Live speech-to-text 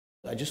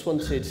I just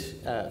wanted,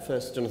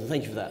 first, Jonathan,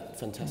 thank you for that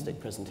fantastic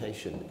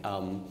presentation.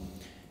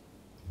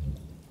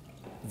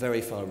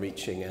 Very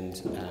far-reaching and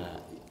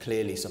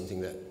clearly something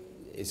that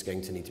is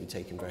going to need to be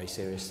taken very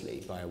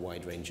seriously by a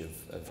wide range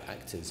of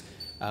actors.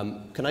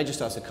 Can I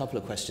just ask a couple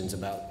of questions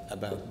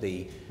about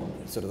the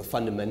sort of the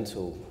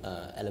fundamental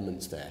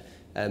elements there?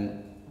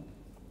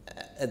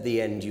 At the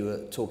end, you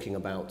were talking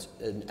about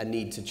a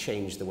need to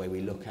change the way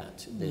we look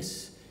at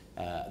this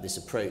this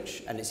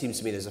approach, and it seems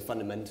to me there's a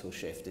fundamental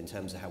shift in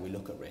terms of how we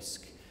look at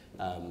risk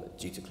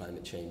due to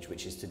climate change,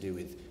 which is to do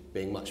with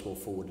being much more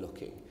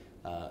forward-looking.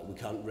 We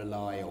can't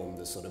rely on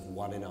the sort of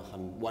 1 in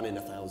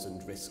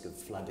 1,000 risk of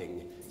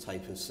flooding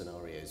type of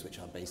scenarios, which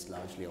are based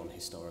largely on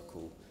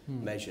historical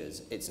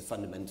measures. It's a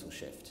fundamental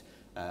shift.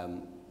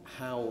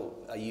 How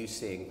are you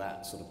seeing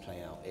that sort of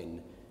play out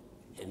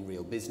in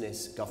real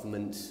business,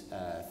 government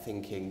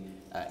thinking?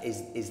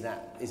 Is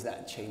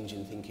that change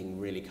in thinking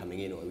really coming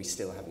in, or are we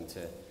still having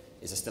to?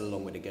 Is there still a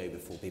long way to go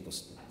before people,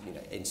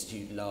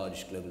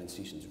 large global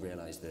institutions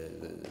realise the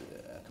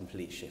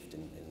complete shift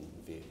in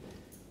view?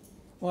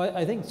 Well,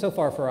 I think so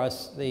far for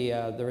us,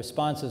 the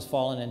response has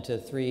fallen into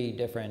three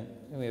different.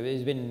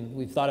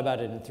 We've thought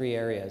about it in three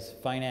areas: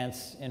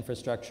 finance,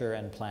 infrastructure,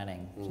 and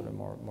planning, sort of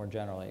more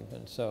generally.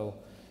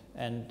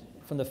 And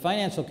from the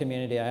financial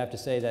community, I have to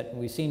say that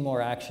we've seen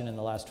more action in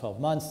the last 12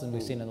 months than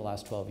we've seen in the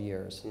last 12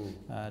 years.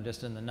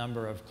 Just in the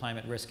number of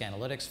climate risk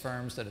analytics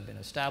firms that have been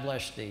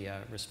established, the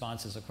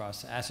responses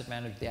across the asset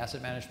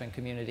management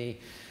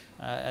community.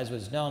 As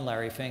was known,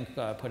 Larry Fink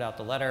put out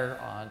the letter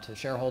to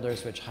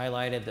shareholders, which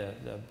highlighted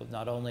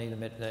not only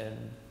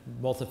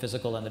both the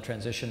physical and the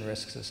transition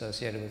risks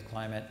associated with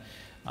climate.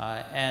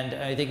 And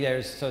I think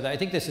I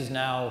think this is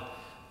now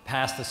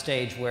past the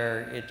stage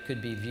where it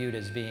could be viewed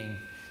as being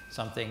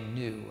something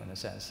new in a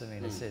sense. I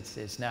mean,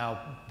 it's now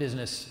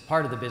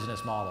part of the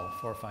business model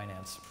for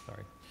finance.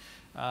 Sorry.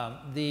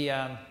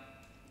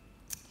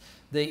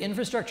 The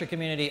infrastructure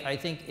community, I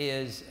think,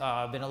 is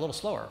been a little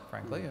slower,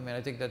 frankly. I mean,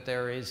 I think that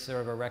there is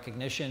sort of a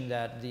recognition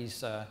that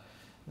these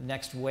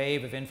next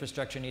wave of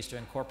infrastructure needs to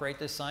incorporate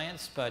this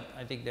science, but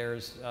I think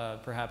there's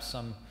perhaps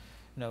some,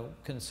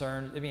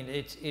 concern. I mean,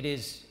 it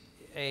is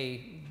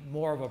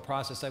more of a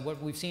process.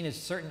 What we've seen is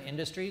certain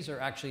industries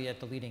are actually at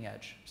the leading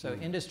edge. So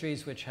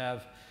industries which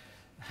have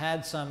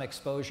had some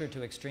exposure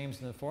to extremes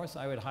in the forest.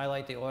 I would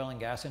highlight the oil and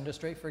gas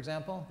industry, for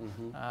example,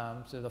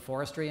 so the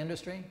forestry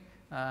industry,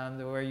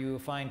 where you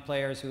find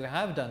players who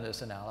have done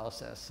this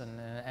analysis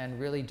and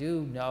really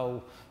do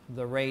know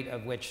the rate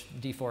at which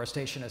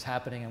deforestation is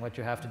happening and what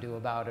you have to do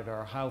about it,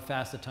 or how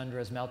fast the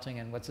tundra is melting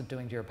and what's it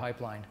doing to your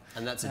pipeline.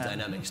 And that's a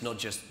dynamic. It's not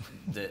just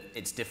that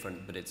it's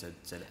different, but it's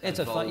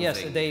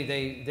yes,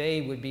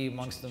 they would be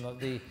amongst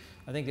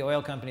I think the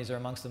oil companies are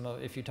amongst the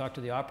most, if you talk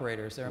to the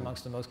operators, they're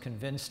amongst the most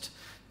convinced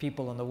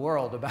people in the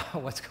world about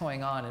what's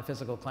going on in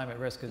physical climate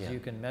risk, because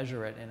you can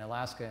measure it in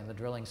Alaska in the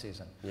drilling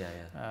season.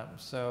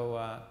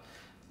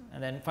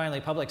 And then finally,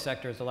 public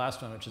sector is the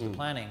last one, which is the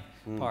planning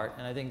part.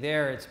 And I think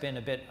there it's been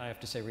a bit, I have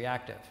to say,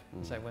 reactive.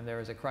 It's like when there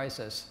is a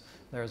crisis,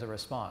 there is a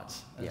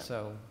response. And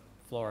so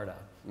Florida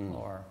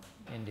or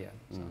India.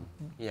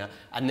 Yeah,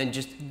 and then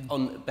just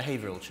on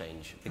behavioural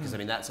change, because I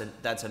mean that's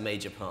a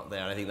major part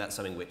there. And I think that's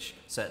something which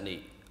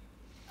certainly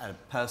at a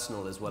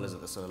personal as well as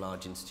at the sort of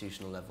large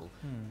institutional level,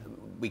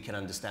 we can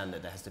understand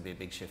that there has to be a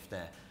big shift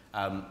there.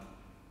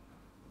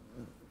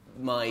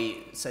 My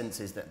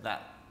sense is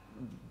that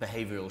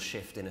behavioural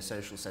shift in a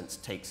social sense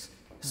takes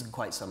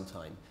quite some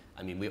time.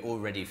 I mean, we're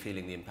already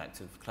feeling the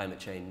impact of climate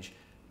change.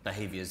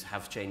 Behaviours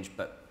have changed,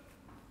 but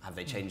have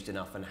they changed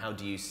enough? And how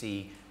do you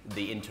see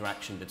the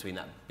interaction between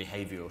that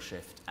behavioural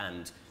shift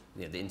and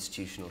the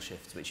institutional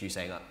shifts, which you're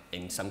saying are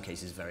in some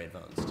cases very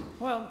advanced?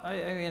 Well,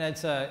 I mean,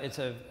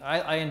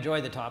 I enjoy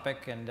the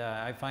topic, and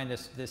I find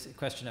this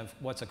question of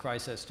what's a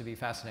crisis to be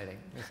fascinating.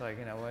 It's like,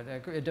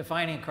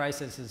 defining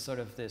crisis is sort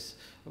of this.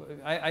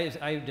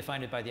 I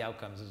define it by the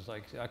outcomes. It's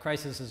like a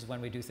crisis is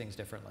when we do things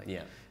differently.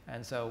 Yeah.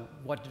 And so,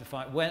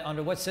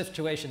 under what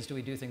situations do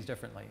we do things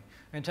differently?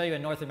 I can tell you,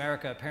 in North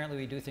America, apparently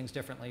we do things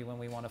differently when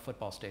we want a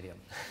football stadium.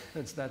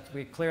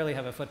 We clearly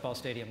have a football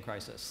stadium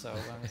crisis. So,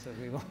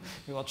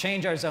 we will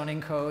change our zoning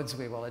codes.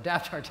 We will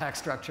adapt our tax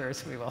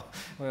structures. We will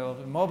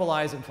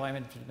mobilize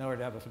employment in order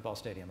to have a football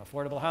stadium.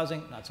 Affordable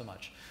housing, not so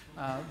much.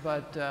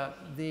 But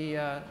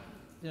the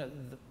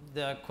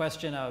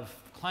question of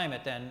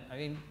climate then, I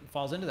mean,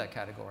 falls into that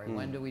category.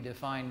 When do we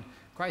define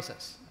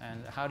crisis,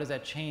 and how does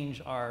that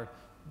change our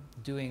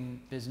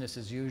doing business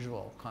as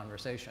usual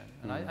conversation?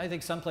 And I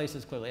think some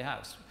places clearly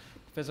have.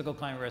 Physical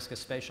climate risk is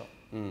spatial.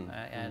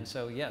 And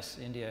so yes,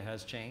 India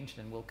has changed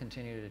and will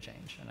continue to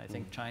change. And I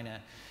think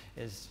China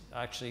is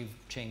actually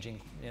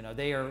changing.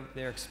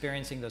 They're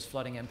experiencing those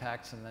flooding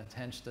impacts, and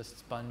hence the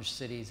Sponge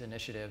Cities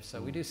initiative. So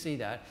we do see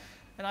that.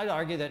 And I'd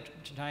argue that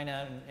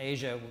China and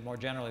Asia more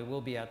generally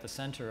will be at the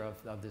center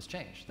of this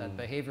change, that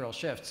behavioral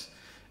shifts.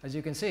 As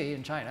you can see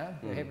in China,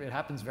 it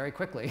happens very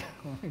quickly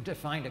when we've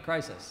defined a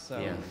crisis.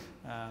 So,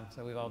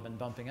 so we've all been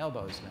bumping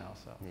elbows now.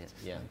 So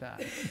like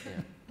that.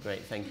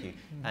 Great, thank you.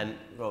 And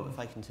Rob, if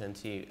I can turn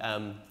to you,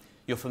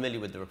 you're familiar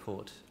with the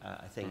report,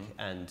 I think,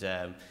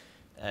 and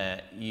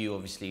you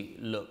obviously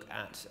look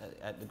at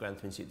the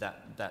Grantham Institute,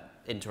 that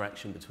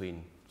interaction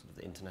between sort of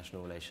the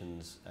international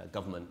relations,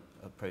 government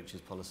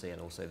approaches, policy,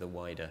 and also the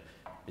wider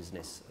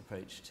business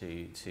approach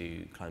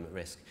to climate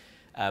risk.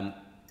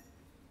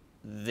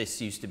 This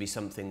used to be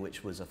something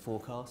which was a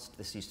forecast.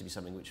 This used to be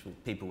something which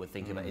people were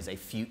thinking about as a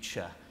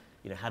future.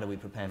 How do we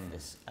prepare for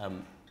this?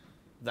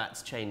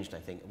 That's changed, I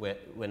think.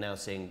 We're now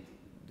seeing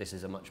this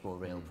is a much more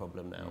real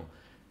problem now.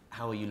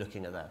 How are you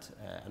looking at that,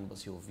 and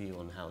what's your view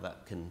on how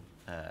that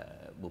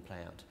will play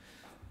out?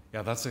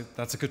 Yeah, that's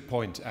a good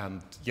point.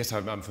 And yes,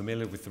 I'm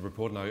familiar with the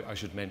report, and I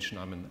should mention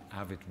I'm an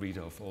avid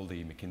reader of all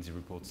the McKinsey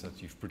reports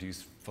that you've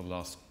produced for the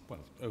last,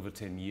 over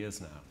 10 years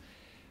now.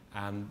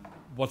 And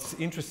what's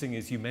interesting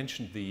is you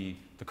mentioned the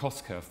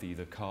cost curve, the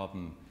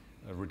carbon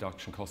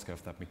reduction cost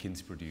curve that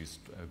McKinsey produced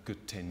a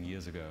good 10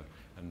 years ago.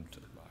 And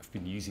I've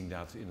been using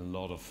that in a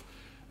lot of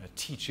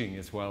teaching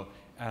as well.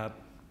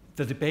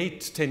 The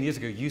debate 10 years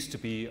ago used to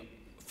be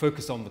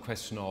focused on the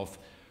question of,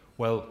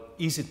 well,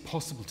 is it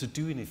possible to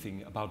do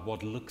anything about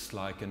what looks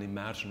like an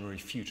imaginary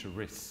future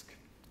risk?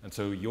 And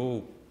so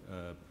your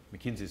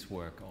McKinsey's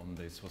work on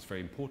this was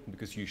very important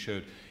because you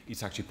showed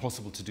it's actually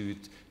possible to do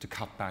it, to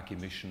cut back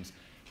emissions,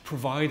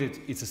 provided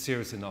it's a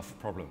serious enough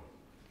problem.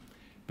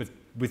 But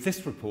with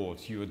this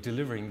report, you are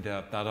delivering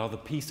that other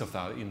piece of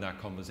that in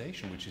that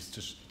conversation, which is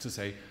to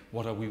say,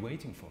 what are we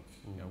waiting for?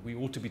 We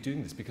ought to be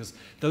doing this because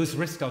those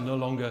risks are no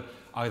longer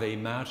either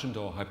imagined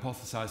or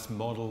hypothesized,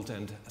 modeled,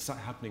 and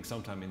happening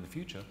sometime in the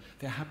future.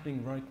 They're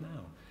happening right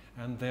now,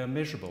 and they're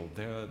measurable,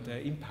 they're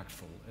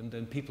impactful, and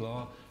then people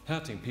are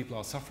hurting, people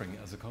are suffering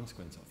as a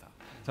consequence of that.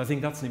 So I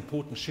think that's an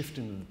important shift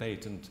in the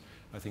debate, and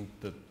I think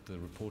that the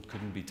report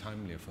couldn't be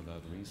timelier for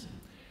that reason.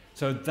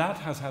 So that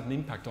has had an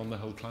impact on the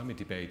whole climate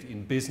debate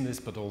in business,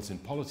 but also in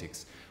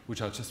politics,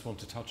 which I just want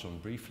to touch on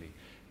briefly.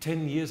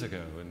 10 years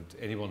ago, and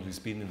anyone who's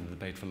been in the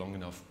debate for long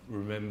enough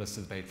remembers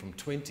the debate from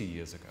 20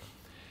 years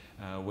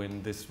ago,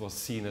 when this was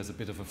seen as a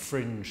bit of a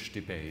fringe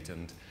debate,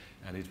 and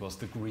it was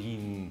the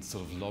green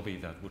sort of lobby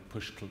that would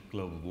push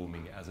global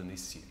warming as an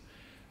issue.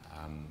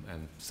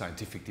 And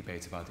scientific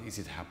debates about is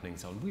it happening,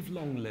 so on. We've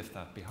long left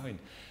that behind.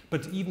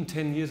 But even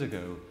 10 years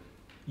ago,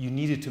 you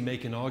needed to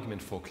make an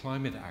argument for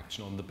climate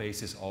action on the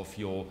basis of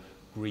your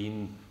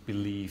green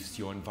beliefs,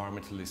 your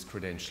environmentalist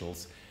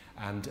credentials,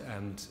 and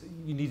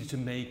you needed to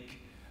make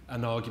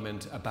an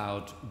argument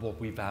about what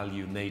we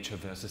value, nature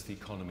versus the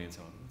economy and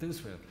so on.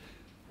 Those were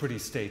pretty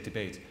staid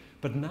debates.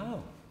 But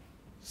now,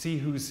 see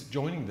who's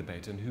joining the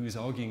debate and who is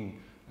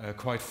arguing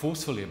quite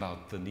forcefully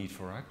about the need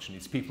for action.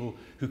 It's people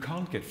who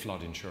can't get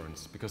flood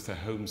insurance because their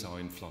homes are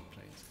in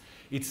floodplains.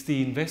 It's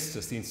the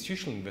investors, the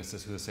institutional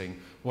investors who are saying,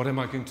 what am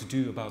I going to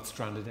do about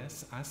stranded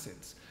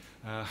assets?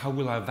 How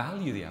will I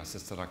value the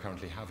assets that I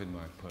currently have in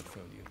my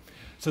portfolio?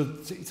 So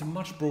it's a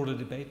much broader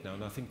debate now,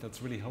 and I think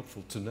that's really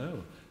helpful to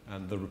know.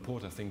 And the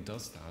report, I think,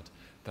 does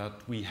that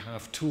we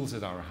have tools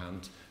at our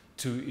hand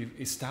to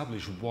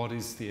establish what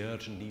is the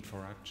urgent need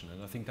for action.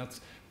 And I think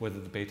that's where the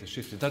debate has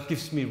shifted. That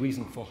gives me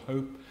reason for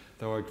hope,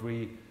 though I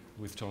agree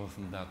with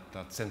Jonathan that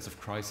that sense of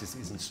crisis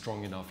isn't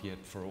strong enough yet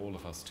for all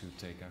of us to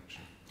take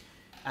action.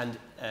 And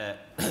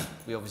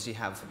we obviously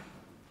have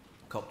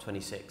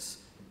COP26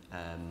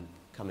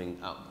 coming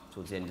up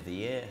towards the end of the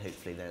year.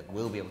 Hopefully that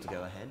will be able to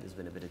go ahead. There's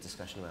been a bit of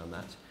discussion around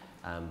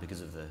that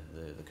because of the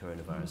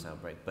coronavirus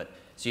outbreak. But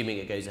assuming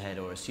it goes ahead,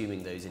 or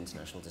assuming those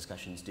international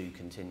discussions do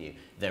continue,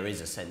 there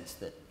is a sense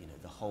that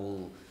the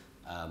whole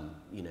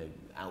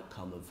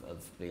outcome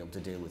of being able to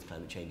deal with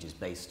climate change is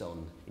based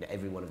on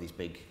every one of these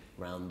big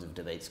round of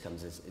debates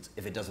comes.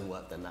 If it doesn't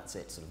work, then that's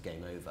it, sort of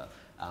game over.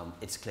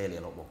 It's clearly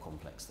a lot more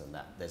complex than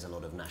that. There's a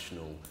lot of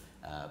national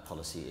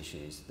policy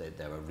issues.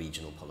 There are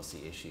regional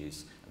policy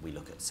issues. We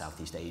look at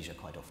Southeast Asia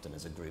quite often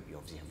as a group. You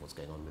obviously have what's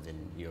going on within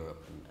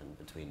Europe and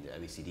between the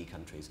OECD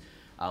countries.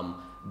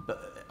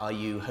 But are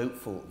you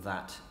hopeful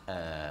that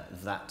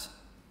that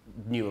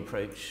new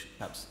approach,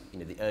 perhaps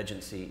the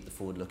urgency, the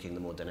forward-looking,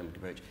 the more dynamic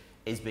approach,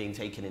 is being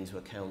taken into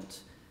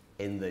account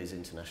in those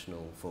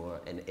international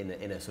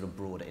in a sort of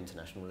broader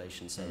international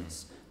relations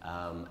sense?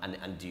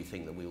 And do you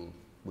think that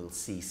we'll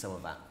see some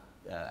of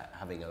that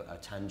having a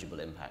tangible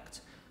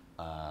impact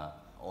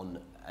on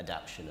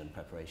adaptation and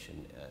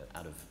preparation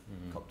out of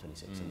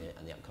COP26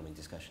 and the upcoming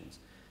discussions?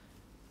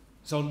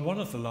 So on one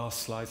of the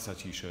last slides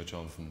that you showed,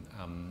 Jonathan,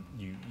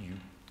 you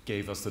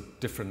gave us the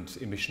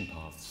different emission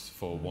paths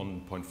for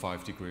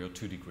 1.5 degree or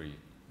 2 degree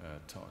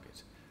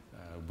target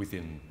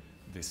within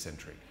this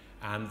century.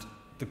 And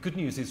the good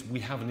news is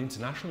we have an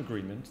international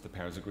agreement, the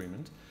Paris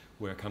Agreement,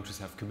 where countries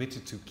have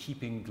committed to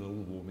keeping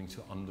global warming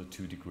to under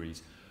 2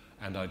 degrees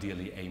and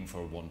ideally aim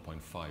for a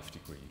 1.5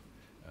 degree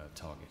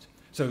target.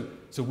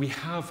 So we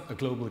have a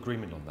global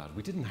agreement on that.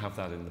 We didn't have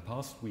that in the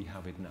past, we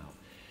have it now.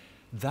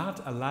 That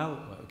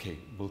okay,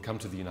 we'll come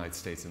to the United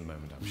States in a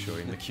moment, I'm sure,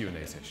 in the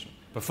Q&A session.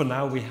 But for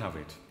now, we have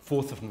it.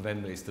 4th of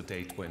November is the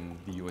date when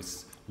the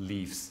US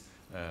leaves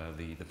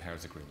the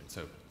Paris Agreement.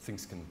 So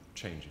things can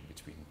change in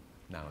between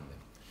now and then.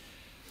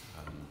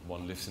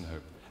 One lives in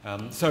hope.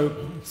 So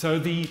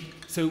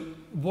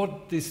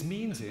what this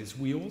means is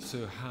we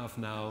also have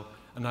now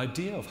an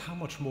idea of how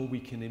much more we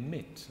can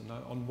emit. And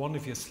on one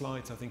of your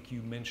slides, I think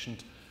you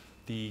mentioned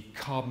the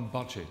carbon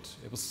budget.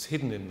 It was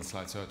hidden in the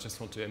slide, so I just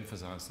want to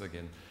emphasize it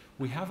again.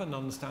 We have an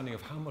understanding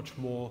of how much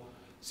more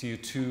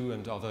CO2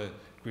 and other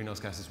greenhouse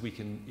gases we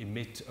can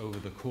emit over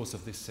the course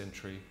of this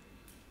century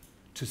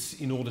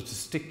in order to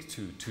stick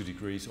to 2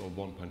 degrees or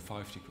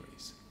 1.5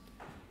 degrees.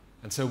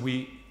 And so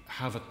we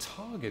have a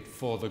target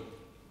for the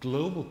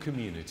global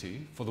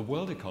community, for the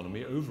world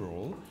economy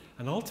overall,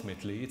 and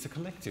ultimately it's a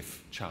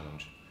collective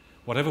challenge.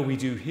 Whatever we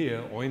do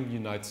here or in the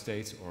United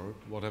States or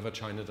whatever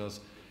China does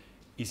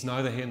is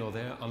neither here nor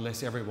there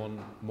unless everyone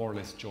more or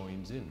less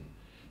joins in.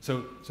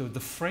 So the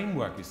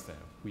framework is there.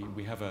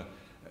 We have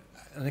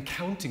an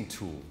accounting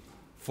tool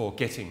for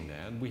getting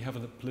there, and we have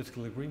a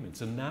political agreement.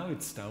 So now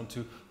it's down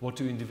to what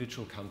do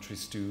individual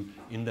countries do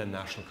in their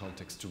national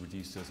context to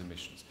reduce those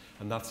emissions.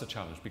 And that's the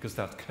challenge, because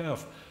that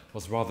curve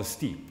was rather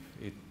steep.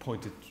 It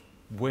pointed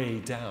way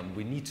down.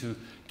 We need to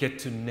get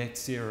to net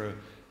zero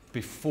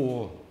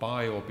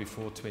by or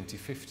before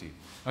 2050.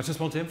 I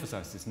just want to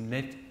emphasize this,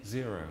 net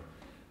zero.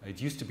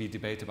 It used to be a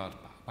debate about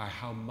by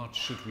how much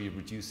should we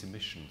reduce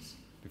emissions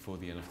before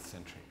the end of the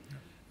century.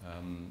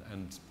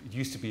 And it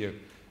used to be a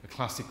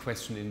classic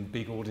question in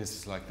big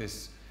audiences like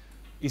this.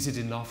 Is it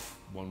enough,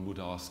 one would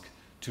ask,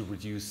 to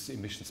reduce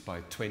emissions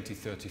by 20,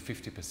 30,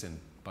 50%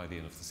 by the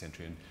end of the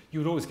century? And you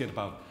would always get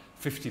about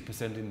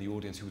 50% in the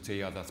audience who would say,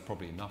 yeah, that's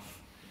probably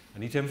enough. I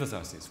need to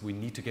emphasize this. We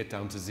need to get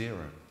down to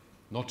zero,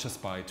 not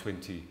just by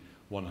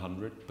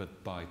 2100,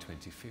 but by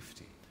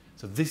 2050.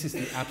 So this is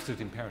the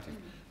absolute imperative.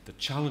 The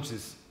challenge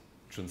is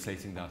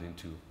translating that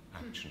into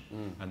action.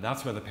 And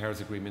that's where the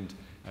Paris Agreement,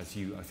 as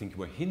you, I think,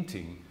 were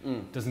hinting,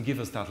 doesn't give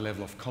us that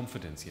level of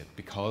confidence yet,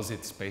 because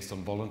it's based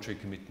on voluntary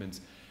commitments.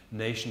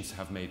 Nations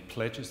have made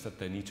pledges that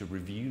they need to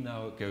review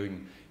now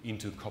going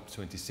into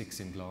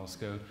COP26 in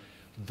Glasgow.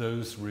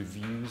 Those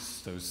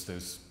reviews,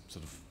 those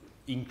sort of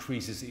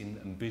increases in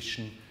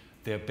ambition,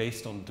 they're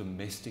based on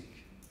domestic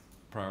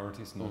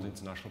priorities, not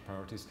international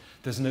priorities.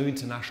 There's no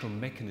international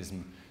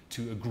mechanism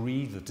to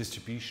agree the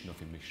distribution of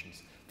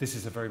emissions. This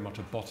is very much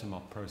a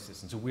bottom-up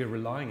process. And so we're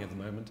relying at the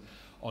moment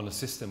on a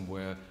system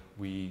where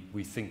we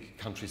think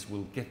countries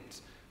will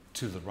get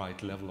to the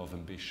right level of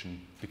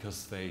ambition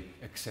because they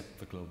accept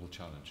the global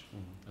challenge.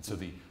 And so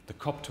the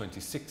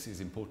COP26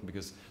 is important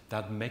because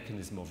that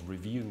mechanism of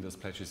reviewing those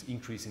pledges,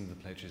 increasing the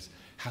pledges,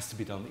 has to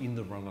be done in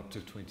the run-up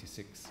to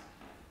 26.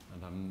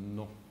 And I'm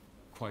not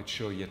quite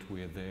sure yet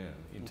we're there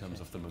in terms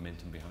of the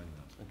momentum behind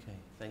that. Okay,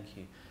 thank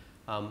you.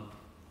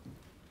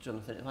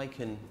 Jonathan, if I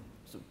can,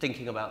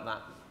 thinking about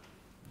that,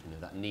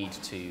 that need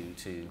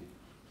to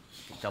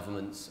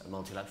governments, a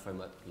multilateral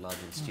framework, large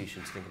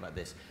institutions think about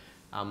this.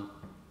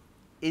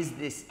 Is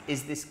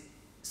this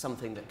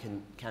something that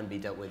can be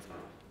dealt with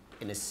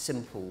in a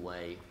simple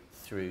way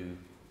through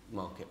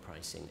market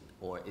pricing,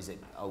 or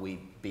are we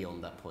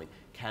beyond that point?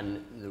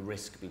 Can the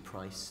risk be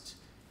priced?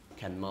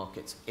 Can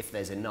markets, if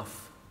there's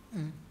enough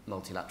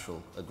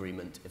multilateral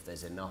agreement, if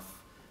there's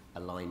enough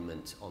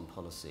alignment on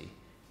policy,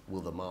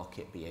 will the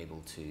market be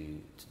able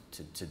to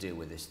deal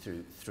with this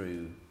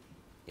through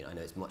I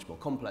know it's much more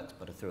complex,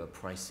 but through a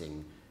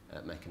pricing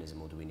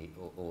mechanism, or do we need,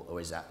 or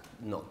is that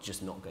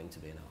just not going to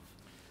be enough?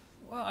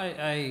 Well,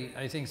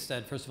 I think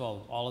that, first of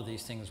all of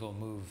these things will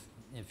move,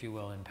 if you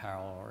will, in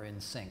parallel or in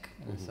sync.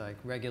 It's like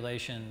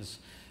regulations,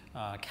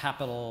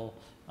 capital,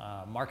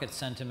 market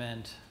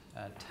sentiment,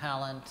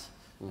 talent,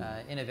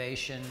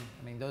 innovation.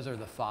 I mean, those are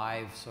the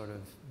 5 sort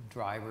of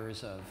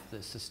drivers of the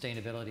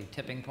sustainability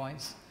tipping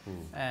points.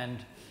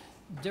 And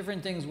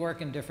different things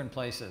work in different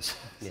places.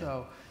 Yeah.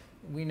 So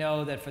we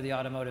know that for the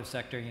automotive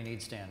sector, you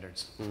need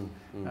standards.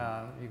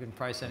 You can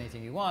price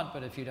anything you want,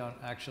 but if you don't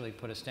actually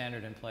put a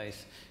standard in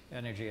place,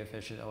 energy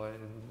efficient, or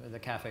the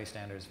CAFE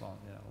standards won't,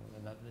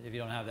 if you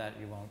don't have that,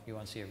 you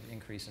won't see an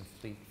increase in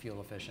fleet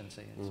fuel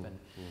efficiency. It's been,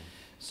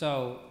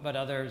 so, but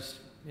others,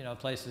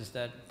 places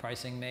that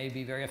pricing may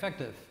be very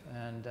effective,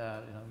 and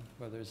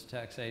whether it's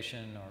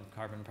taxation or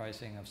carbon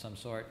pricing of some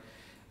sort.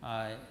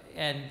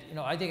 And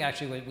I think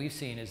actually what we've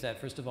seen is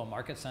that, first of all,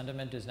 market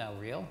sentiment is now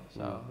real.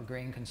 So the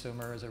green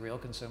consumer is a real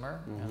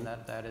consumer, and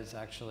that is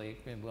actually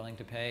willing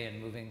to pay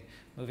and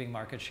moving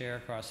market share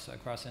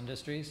across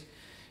industries.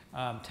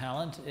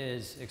 Talent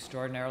is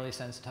extraordinarily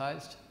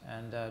sensitized,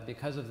 and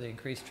because of the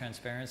increased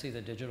transparency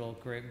that digital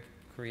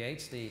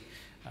creates, the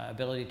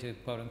ability to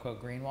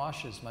quote-unquote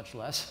greenwash is much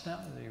less now.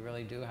 You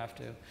really do have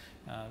to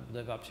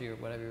live up to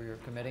whatever you're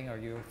committing, or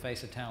you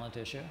face a talent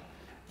issue.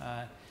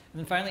 And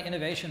then finally,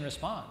 innovation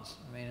responds.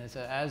 I mean,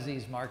 as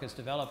these markets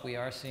develop, we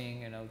are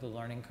seeing, the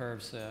learning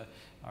curves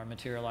are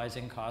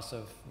materializing. Costs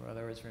of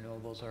whether it's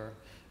renewables or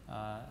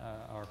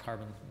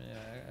carbon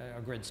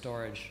or grid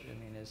storage,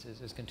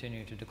 is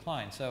continuing to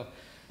decline. So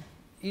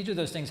each of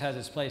those things has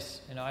its place.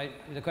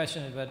 The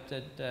question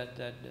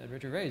that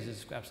Richard raised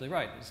is absolutely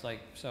right. It's like,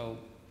 so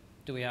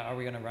are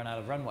we going to run out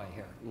of runway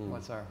here?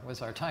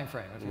 What's our time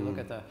frame? If you look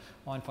at the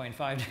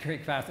 1.5 degree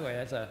pathway,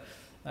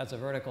 that's a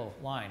vertical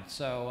line.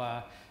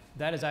 So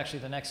that is actually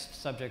the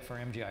next subject for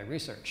MGI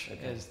research,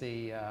 Okay.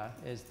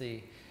 is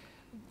the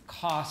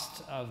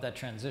cost of that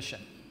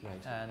transition.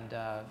 Right.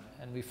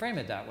 And we frame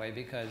it that way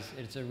because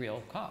it's a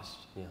real cost.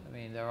 Yeah. I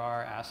mean, there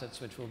are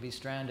assets which will be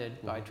stranded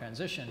by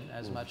transition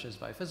as much as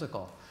by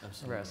physical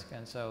risk.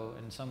 And so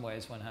in some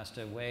ways one has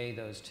to weigh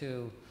those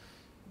two,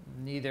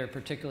 neither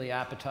particularly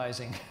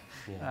appetizing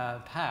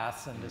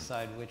paths, and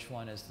decide which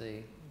one is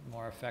the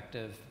more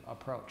effective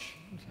approach.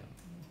 Okay.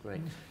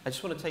 Great. I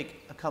just want to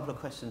take a couple of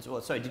questions. Well,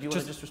 sorry, did you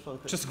want to just respond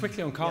quickly? Just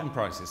quickly on carbon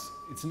prices.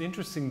 It's an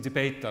interesting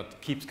debate that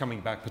keeps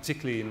coming back,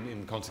 particularly in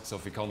the context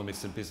of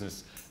economists and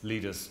business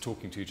leaders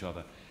talking to each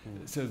other.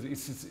 So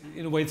it's,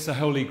 in a way, it's the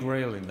holy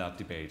grail in that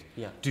debate.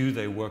 Yeah. Do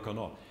they work or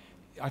not?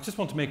 I just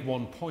want to make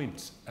one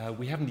point.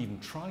 We haven't even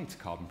tried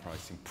carbon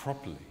pricing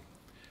properly.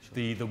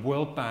 Sure. The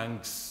World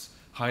Bank's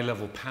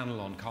high-level panel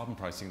on carbon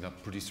pricing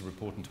that produced a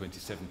report in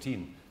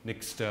 2017,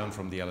 Nick Stern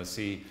from the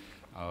LSE,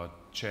 our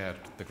chair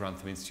at the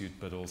Grantham Institute,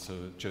 but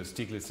also Joe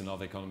Stiglitz and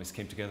other economists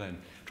came together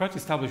and tried to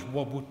establish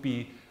what would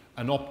be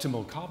an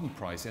optimal carbon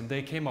price. And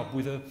they came up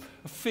with a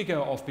figure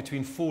of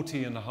between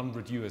 40 and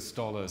 100 US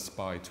dollars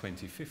by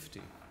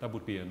 2050. That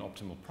would be an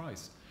optimal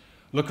price.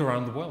 Look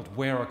around the world.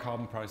 Where are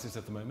carbon prices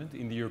at the moment?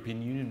 In the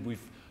European Union,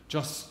 we've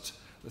just,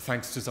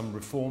 thanks to some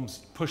reforms,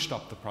 pushed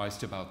up the price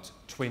to about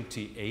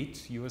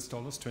 28 US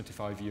dollars,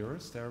 25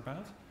 euros,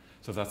 thereabout.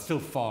 So that's still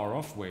far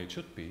off where it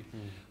should be.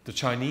 The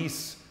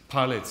Chinese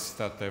pilots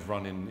that they've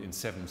run in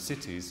 7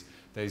 cities,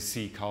 they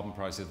see carbon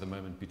prices at the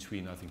moment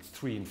between, I think,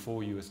 3 and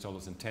 4 US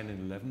dollars and 10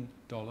 and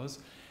 $11.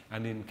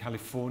 And in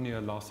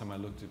California, last time I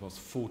looked, it was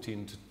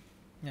 14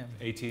 to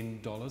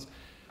 $18.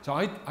 So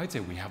I'd say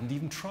we haven't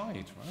even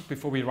tried, right?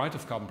 Before we write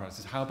off carbon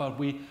prices, how about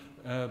we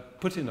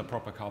put in a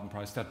proper carbon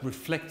price that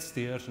reflects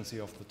the urgency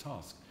of the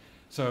task?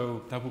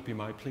 So that would be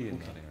my plea in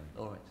that area.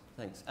 All right,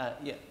 thanks.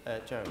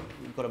 Jeremy,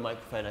 you've got a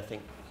microphone. I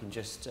think you can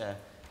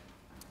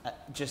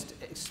just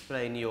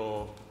explain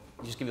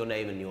just give your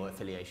name and your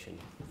affiliation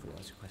before you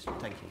ask a question.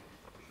 Thank you.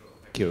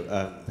 Thank you.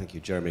 Thank you,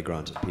 Jeremy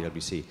Grant at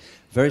PwC.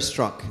 Very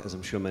struck, as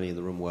I'm sure many in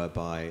the room were,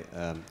 by,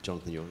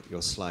 Jonathan,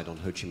 your slide on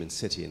Ho Chi Minh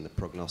City and the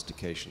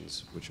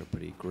prognostications, which are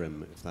pretty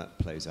grim if that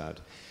plays out.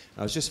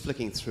 I was just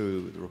flicking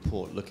through the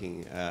report,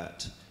 looking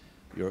at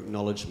your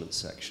acknowledgement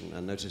section,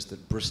 and noticed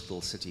that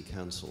Bristol City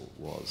Council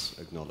was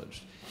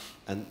acknowledged.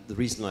 And the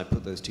reason I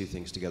put those two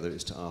things together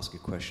is to ask a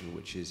question,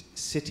 which is,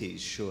 cities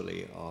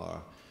surely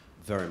are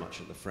very much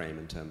at the frame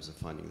in terms of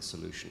finding a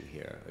solution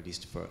here, at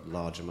least for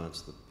large amounts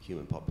of the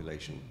human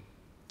population,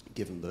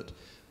 given that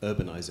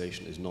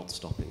urbanization is not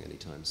stopping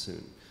anytime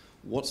soon.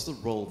 What's the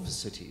role for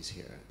cities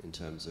here in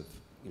terms of,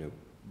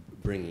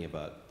 bringing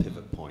about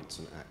pivot points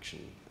and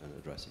action and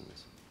addressing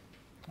this?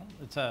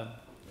 It's a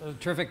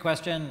terrific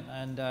question,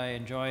 and I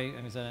enjoy,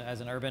 as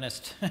an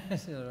urbanist,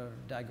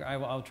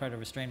 I'll try to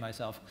restrain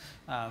myself.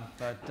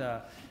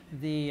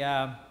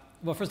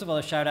 Well, first of all,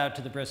 a shout out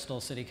to the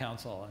Bristol City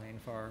Council,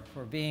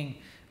 for being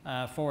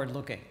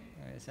forward-looking,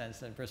 in the sense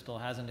that Bristol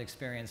hasn't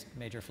experienced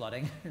major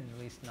flooding, at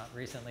least not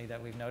recently that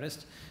we've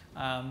noticed.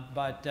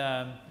 But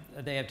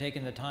they have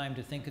taken the time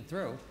to think it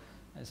through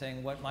and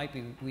saying, what might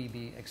we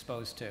be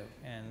exposed to?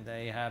 And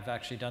they have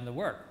actually done the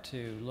work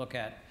to look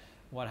at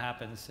what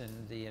happens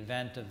in the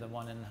event of the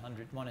 1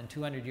 in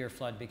 200 year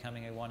flood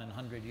becoming a 1 in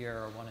 100 year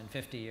or 1 in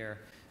 50 year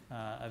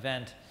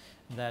event.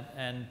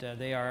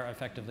 They are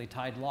effectively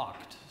tide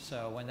locked.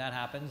 So when that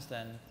happens,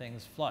 then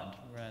things flood,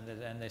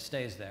 and it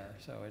stays there.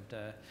 So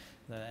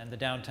and the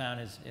downtown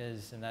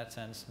is in that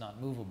sense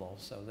not movable.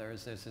 So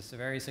there's this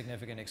very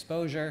significant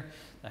exposure.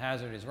 The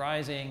hazard is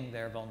rising.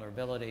 Their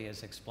vulnerability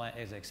is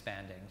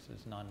expanding. So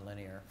it's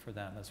nonlinear for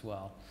them as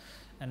well.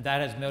 And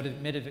that has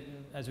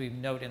as we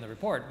note in the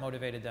report,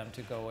 motivated them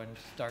to go and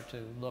start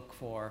to look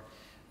for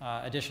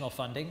additional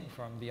funding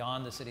from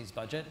beyond the city's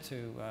budget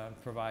to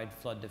provide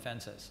flood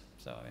defenses.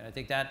 So I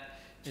think that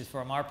is,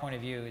 from our point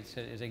of view,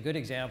 is a good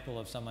example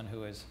of someone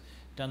who has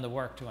done the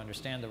work to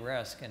understand the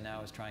risk and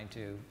now is trying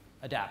to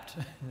adapt,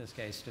 in this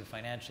case, to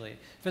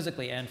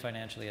physically and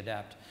financially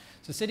adapt.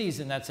 So cities,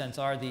 in that sense,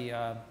 are they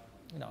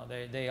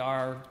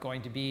are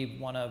going to be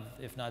one of,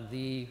 if not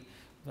the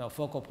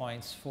focal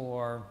points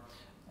for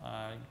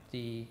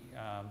the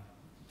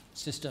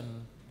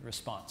system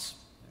response.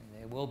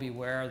 They will be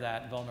where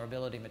that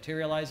vulnerability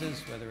materializes,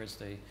 whether it's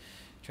the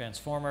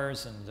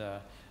transformers and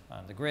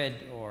the grid,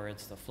 or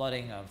it's the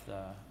flooding of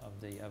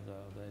the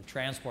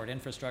transport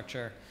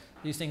infrastructure.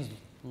 These things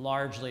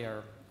largely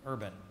are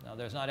urban. Now,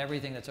 there's not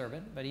everything that's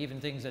urban, but even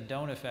things that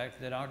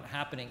aren't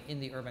happening in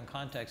the urban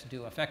context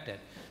do affect it.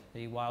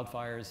 The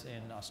wildfires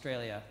in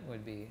Australia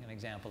would be an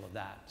example of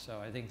that. So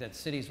I think that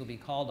cities will be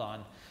called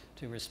on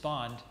to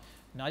respond,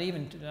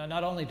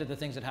 not only to the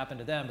things that happen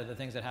to them, but the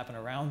things that happen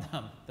around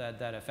them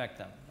that affect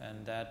them.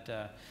 And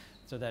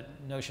so that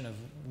notion of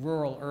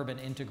rural-urban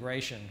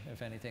integration,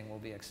 if anything, will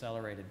be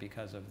accelerated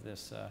because of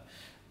this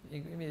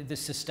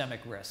systemic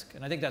risk.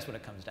 And I think that's what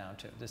it comes down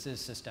to. This is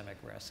systemic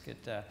risk.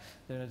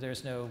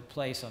 There's no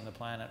place on the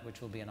planet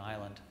which will be an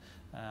island.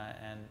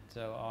 And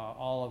so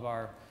all of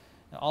our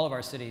all of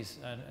our cities.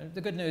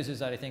 The good news is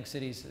that I think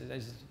cities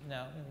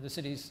the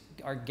cities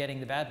are getting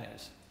the bad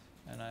news,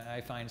 and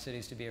I find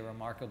cities to be a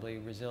remarkably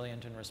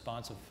resilient and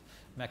responsive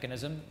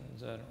mechanism,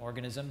 as an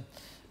organism,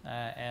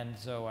 and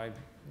so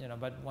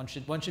but one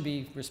should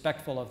be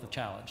respectful of the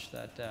challenge.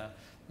 That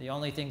the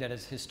only thing that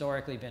has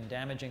historically been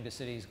damaging to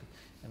cities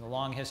in the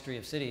long history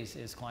of cities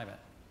is climate.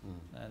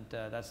 And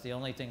that's the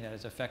only thing that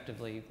has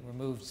effectively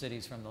removed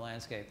cities from the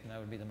landscape, and that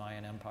would be the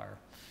Mayan Empire.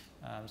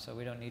 So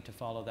we don't need to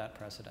follow that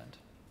precedent.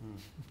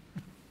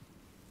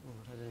 Well,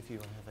 I don't know if you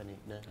have any.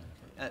 No.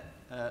 Okay.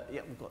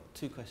 Yeah, we've got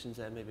two questions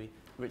there. Maybe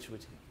Richard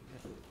would,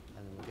 and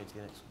then we'll go to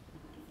the next one.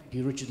 Thank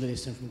you, Richard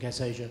Lilliston from Guess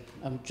Asia.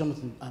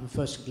 Jonathan,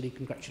 firstly,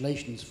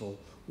 congratulations for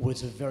what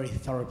is a very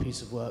thorough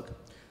piece of work.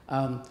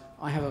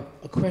 I have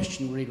a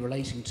question really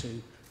relating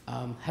to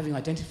having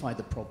identified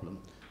the problem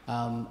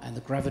and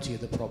the gravity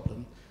of the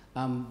problem.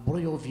 What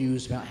are your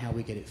views about how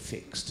we get it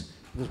fixed?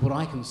 Because what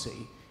I can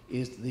see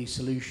is that the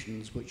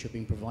solutions which are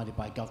being provided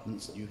by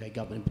governments, the UK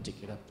government in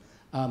particular,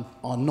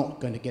 are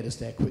not going to get us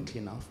there quickly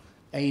enough,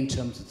 A, in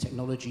terms of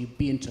technology,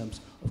 B, in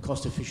terms of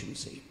cost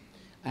efficiency.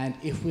 And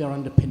if we are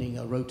underpinning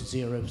a road to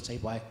zero, say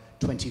by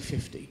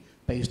 2050,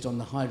 based on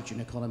the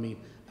hydrogen economy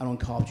and on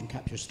carbon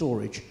capture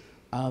storage,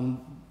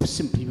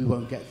 simply we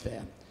won't get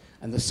there.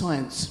 And the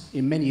science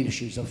in many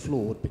issues are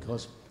flawed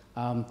because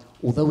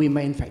although we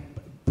may in fact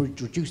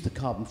reduce the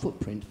carbon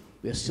footprint,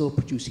 we are still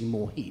producing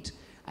more heat.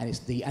 And it's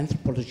the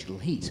anthropological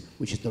heat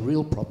which is the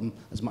real problem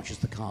as much as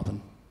the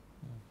carbon.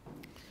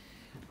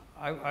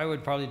 I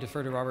would probably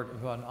defer to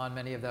Robert on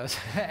many of those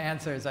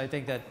answers. I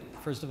think that,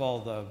 first of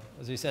all,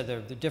 as you said,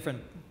 the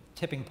different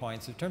tipping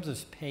points. In terms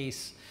of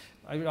pace,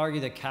 I would argue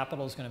that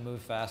capital is going to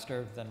move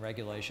faster than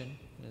regulation.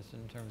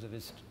 In terms of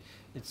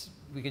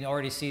we can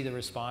already see the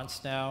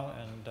response now,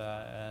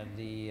 and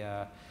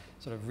the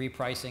sort of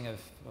repricing of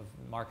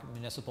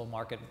municipal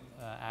market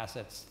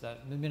assets,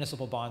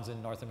 municipal bonds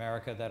in North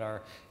America that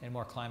are in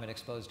more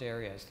climate-exposed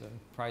areas. The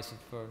price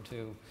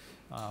to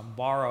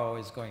borrow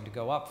is going to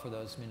go up for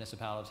those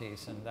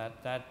municipalities, and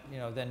that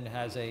then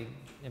has a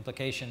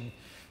implication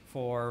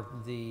for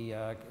the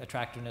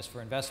attractiveness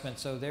for investment.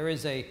 So there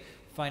is a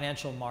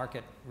financial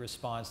market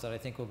response that I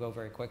think will go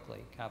very quickly.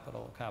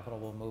 Capital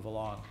will move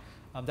along.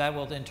 That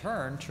will in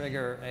turn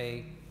trigger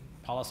a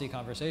policy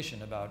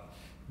conversation about,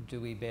 do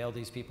we bail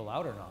these people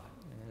out or not?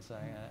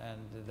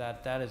 And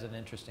that is an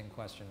interesting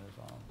question as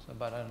well. So,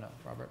 but I don't know,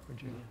 Robert, would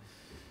you?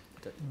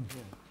 Yeah.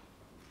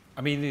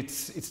 I mean,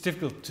 it's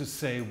difficult to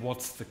say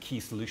what's the key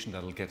solution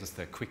that'll get us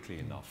there quickly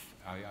enough.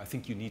 I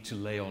think you need to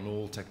lay on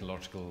all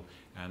technological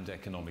and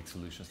economic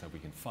solutions that we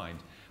can find.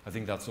 I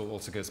think that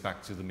also goes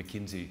back to the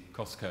McKinsey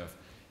cost curve.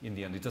 In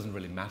the end, it doesn't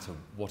really matter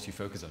what you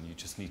focus on. You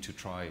just need to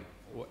try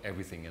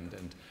everything.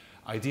 And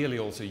ideally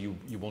also you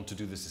want to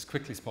do this as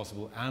quickly as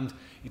possible. And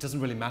it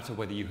doesn't really matter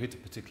whether you hit a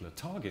particular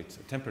target,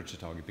 a temperature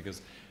target,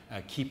 because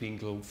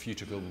keeping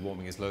future global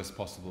warming as low as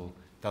possible,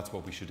 that's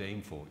what we should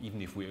aim for,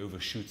 even if we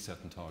overshoot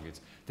certain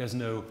targets. There's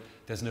no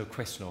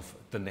question of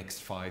the next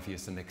 5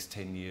 years, the next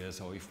 10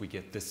 years, or if we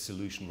get this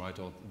solution right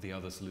or the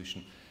other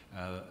solution.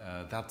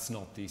 That's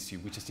not the issue.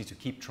 We just need to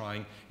keep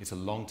trying. It's a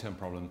long-term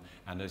problem.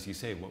 And as you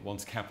say,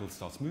 once capital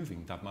starts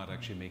moving, that might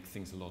actually make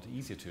things a lot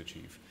easier to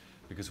achieve,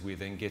 because we're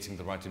then getting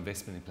the right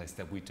investment in place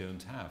that we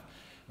don't have.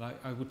 And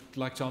I would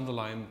like to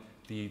underline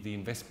the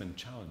investment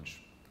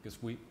challenge, because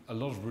a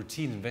lot of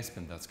routine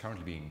investment that's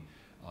currently being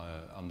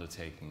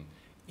undertaken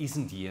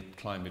isn't yet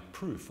climate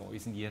proof or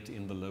isn't yet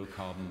in the low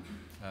carbon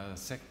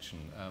section.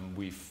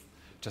 We've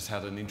just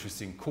had an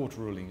interesting court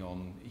ruling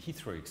on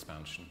Heathrow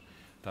expansion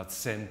that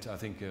sent, I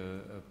think, a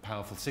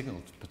powerful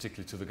signal,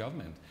 particularly to the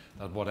government,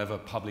 that whatever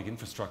public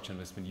infrastructure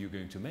investment you're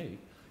going to make,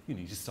 you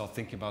need to start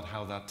thinking about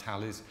how that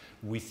tallies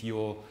with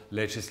your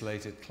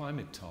legislated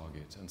climate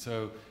target. And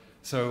so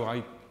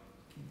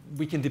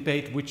we can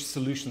debate which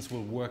solutions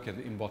will work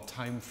in what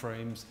time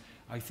frames.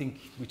 I think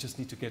we just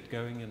need to get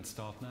going and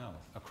start now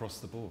across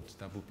the board.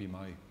 That would be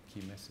my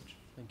key message.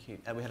 Thank you.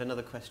 And we had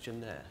another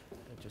question there,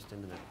 just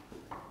in the middle.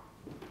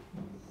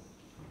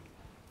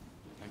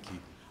 Thank you.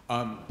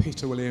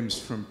 Peter Williams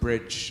from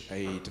Bridge,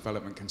 a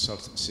development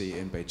consultancy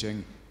in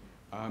Beijing.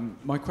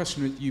 My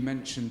question, you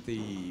mentioned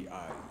the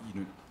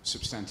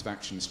substantive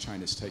actions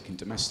China's taken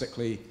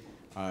domestically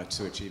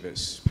to achieve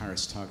its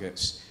Paris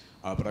targets,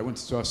 but I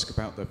wanted to ask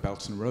about the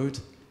Belt and Road.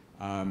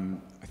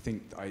 I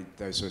think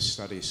there's a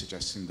study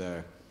suggesting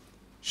the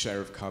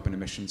share of carbon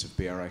emissions of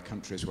BRI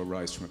countries will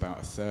rise from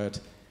about 1/3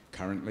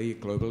 currently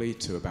globally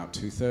to about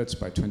 2/3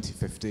 by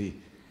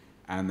 2050,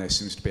 and there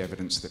seems to be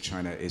evidence that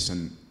China is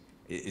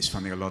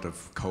funding a lot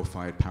of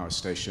coal-fired power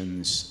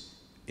stations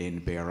in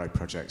BRI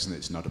projects, and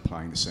it's not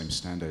applying the same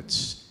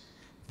standards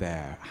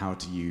there. How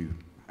do you?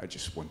 I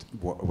just wonder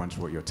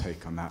what your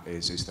take on that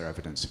is. Is there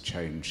evidence of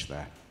change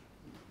there?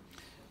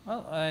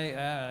 Well,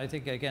 I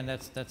think, again,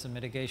 that's a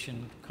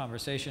mitigation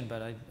conversation,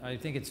 but I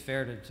think it's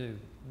fair to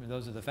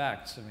those are the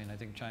facts. I mean, I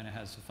think China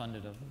has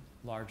funded a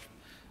large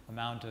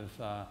amount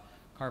of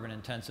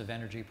carbon-intensive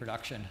energy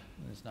production.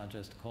 It's not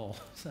just coal,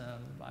 it's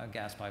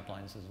gas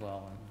pipelines as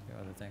well and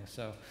other things.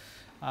 So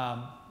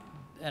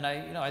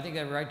I think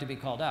they're right to be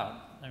called out.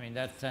 I mean,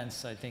 that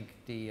sense, I think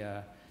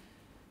the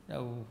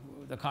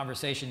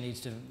conversation needs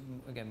to,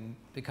 again,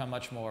 become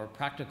much more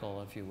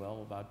practical, if you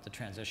will, about the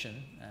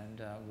transition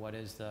and what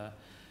is the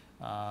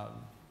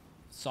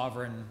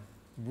sovereign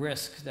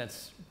risk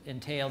that's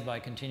entailed by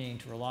continuing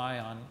to rely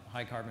on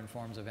high carbon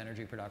forms of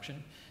energy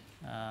production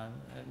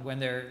when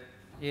there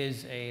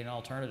is an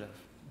alternative.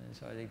 And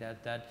so I think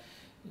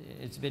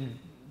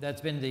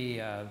that's been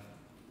the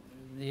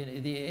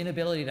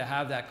inability to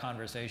have that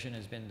conversation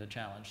has been the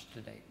challenge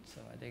to date.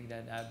 So I think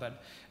that,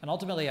 and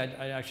ultimately,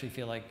 I actually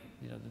feel like,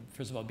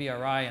 first of all,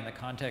 BRI in the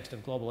context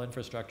of global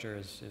infrastructure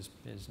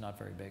is not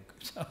very big.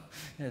 So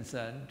it's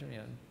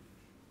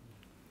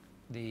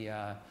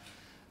the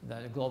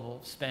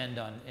global spend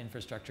on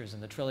infrastructure is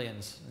in the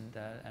trillions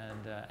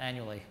and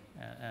annually,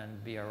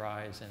 and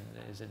BRI is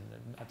in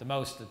at the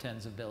most the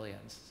tens of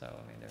billions. So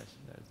I mean,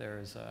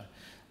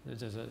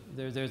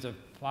 there's a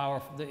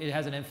powerful. It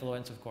has an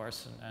influence, of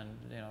course, and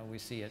we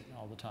see it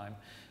all the time.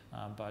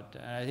 But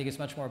I think it's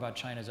much more about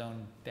China's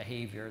own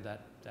behavior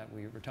that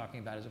we were talking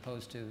about, as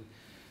opposed to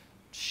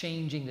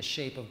changing the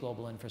shape of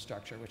global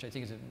infrastructure, which I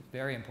think is a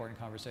very important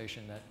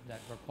conversation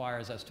that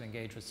requires us to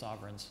engage with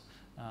sovereigns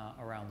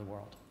around the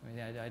world. I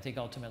mean, I think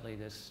ultimately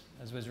this,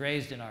 as was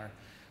raised in our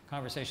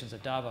conversations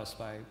at Davos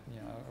by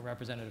a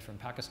representative from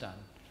Pakistan,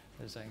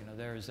 is saying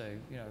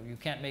you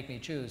can't make me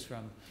choose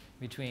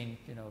between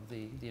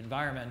the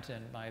environment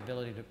and my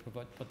ability to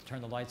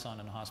turn the lights on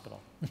in a hospital.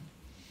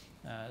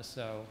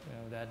 So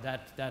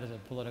that is a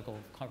political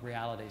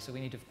reality. So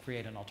we need to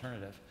create an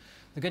alternative.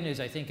 The good news,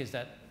 I think, is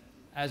that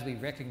as we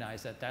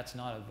recognize that that's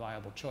not a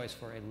viable choice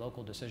for a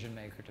local decision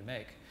maker to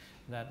make,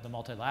 that the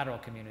multilateral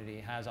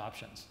community has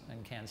options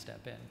and can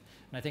step in.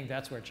 And I think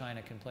that's where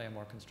China can play a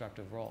more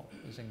constructive role,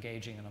 is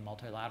engaging on a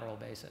multilateral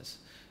basis,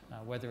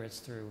 whether it's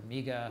through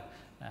MIGA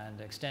and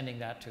extending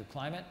that to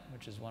climate,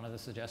 which is one of the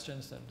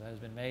suggestions that has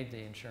been made,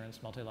 the Insurance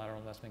Multilateral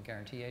Investment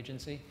Guarantee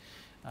Agency,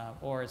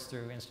 or it's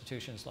through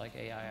institutions like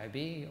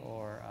AIIB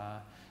or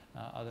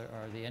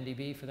the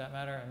NDB for that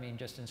matter. I mean,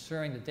 just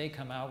ensuring that they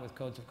come out with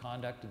codes of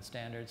conduct and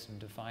standards and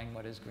define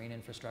what is green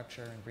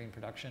infrastructure and green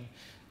production.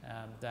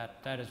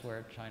 That is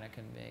where China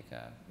can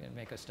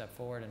make a step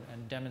forward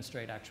and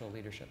demonstrate actual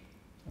leadership.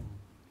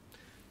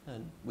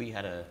 And we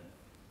had a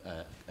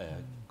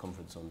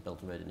conference on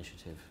Belt and Road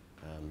Initiative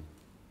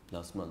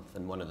last month,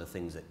 and one of the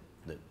things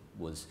that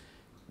was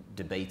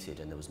debated,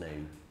 and there was no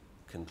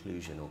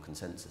conclusion or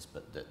consensus,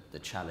 but the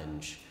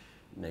challenge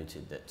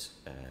noted that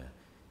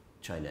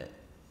China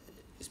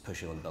is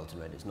pushing on the Belt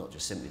and Road. It's not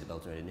just simply the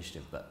Belt and Road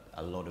Initiative, but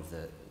a lot of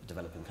the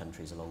developing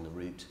countries along the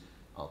route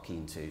are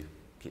keen to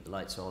keep the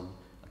lights on,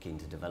 are keen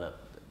to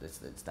develop. It's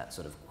that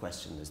sort of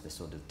question. There's this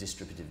sort of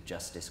distributive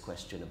justice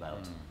question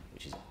about,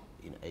 which is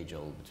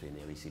age-old between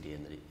the OECD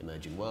and the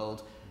emerging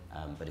world.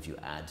 But if you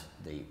add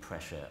the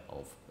pressure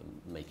of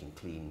making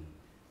clean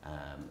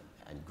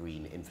and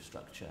green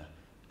infrastructure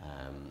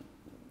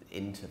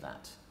into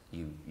that,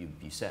 you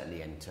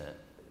certainly enter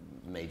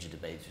major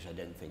debates which I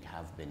don't think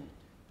have been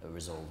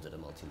resolved at a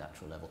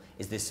multilateral level.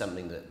 Is this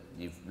something that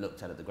you've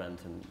looked at the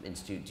Grantham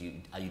Institute?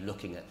 Are you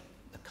looking at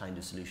the kind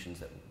of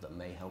solutions that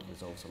may help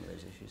resolve some of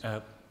those issues?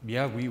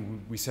 Yeah,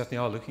 we certainly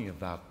are looking at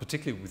that,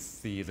 particularly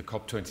with the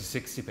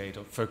COP26 debate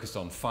focused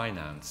on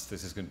finance.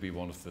 This is going to be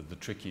one of the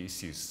tricky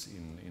issues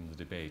in the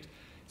debate.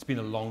 It's been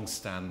a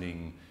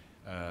long-standing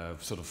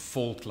sort of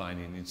fault line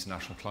in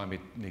international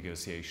climate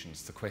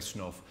negotiations, the question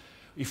of,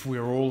 if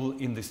we're all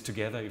in this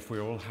together, if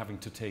we're all having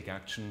to take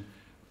action,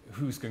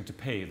 who's going to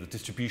pay? The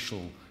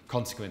distributional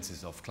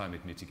consequences of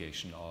climate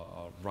mitigation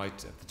are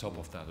right at the top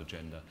of that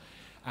agenda.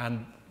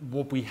 And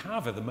what we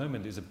have at the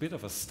moment is a bit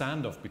of a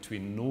standoff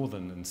between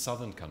northern and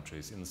southern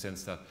countries, in the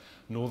sense that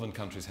northern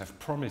countries have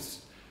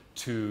promised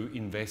to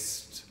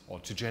invest or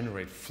to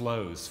generate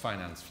flows,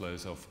 finance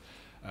flows of,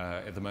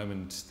 at the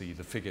moment, the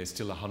figure is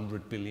still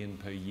 100 billion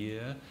per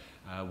year.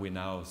 We're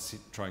now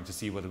trying to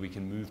see whether we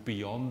can move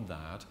beyond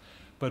that.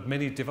 But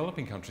many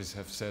developing countries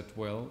have said,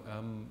 well,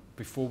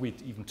 before we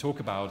even talk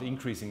about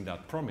increasing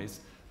that promise,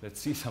 let's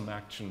see some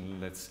action,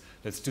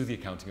 let's do the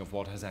accounting of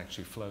what has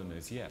actually flown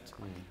as yet.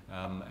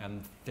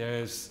 And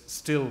there's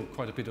still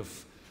quite a bit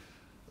of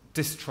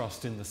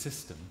distrust in the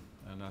system,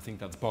 and I think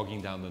that's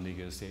bogging down the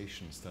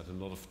negotiations, that a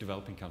lot of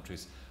developing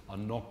countries are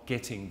not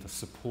getting the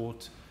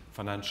support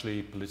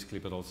financially, politically,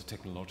 but also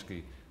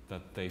technologically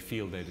that they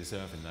feel they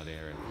deserve in that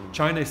area.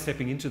 China is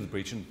stepping into the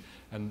breach,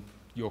 and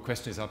your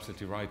question is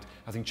absolutely right.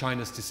 I think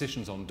China's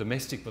decisions on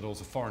domestic but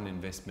also foreign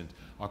investment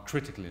are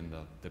critical in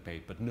the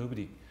debate, but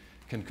nobody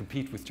can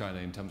compete with China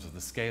in terms of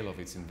the scale of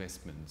its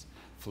investment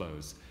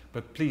flows.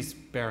 But please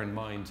bear in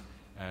mind,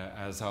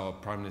 as our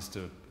Prime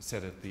Minister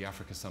said at the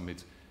Africa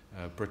Summit,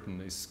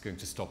 Britain is going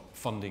to stop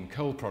funding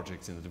coal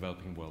projects in the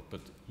developing world,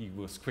 but he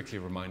was quickly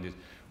reminded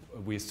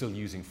we're still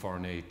using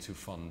foreign aid to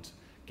fund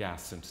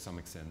gas and to some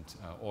extent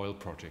oil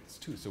projects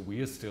too. So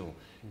we are still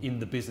in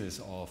the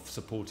business of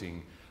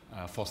supporting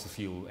fossil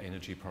fuel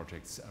energy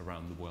projects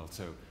around the world.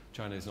 So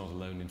China is not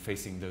alone in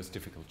facing those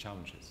difficult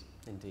challenges.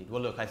 Indeed.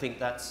 Well, look, I think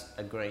that's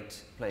a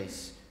great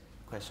place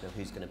question of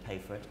who's going to pay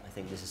for it. I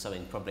think this is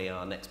something probably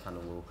our next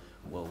panel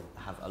will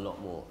have a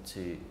lot more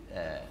to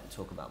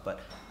talk about. But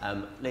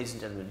ladies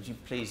and gentlemen, would you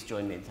please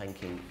join me in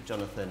thanking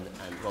Jonathan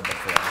and Robert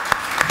for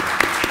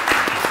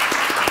that.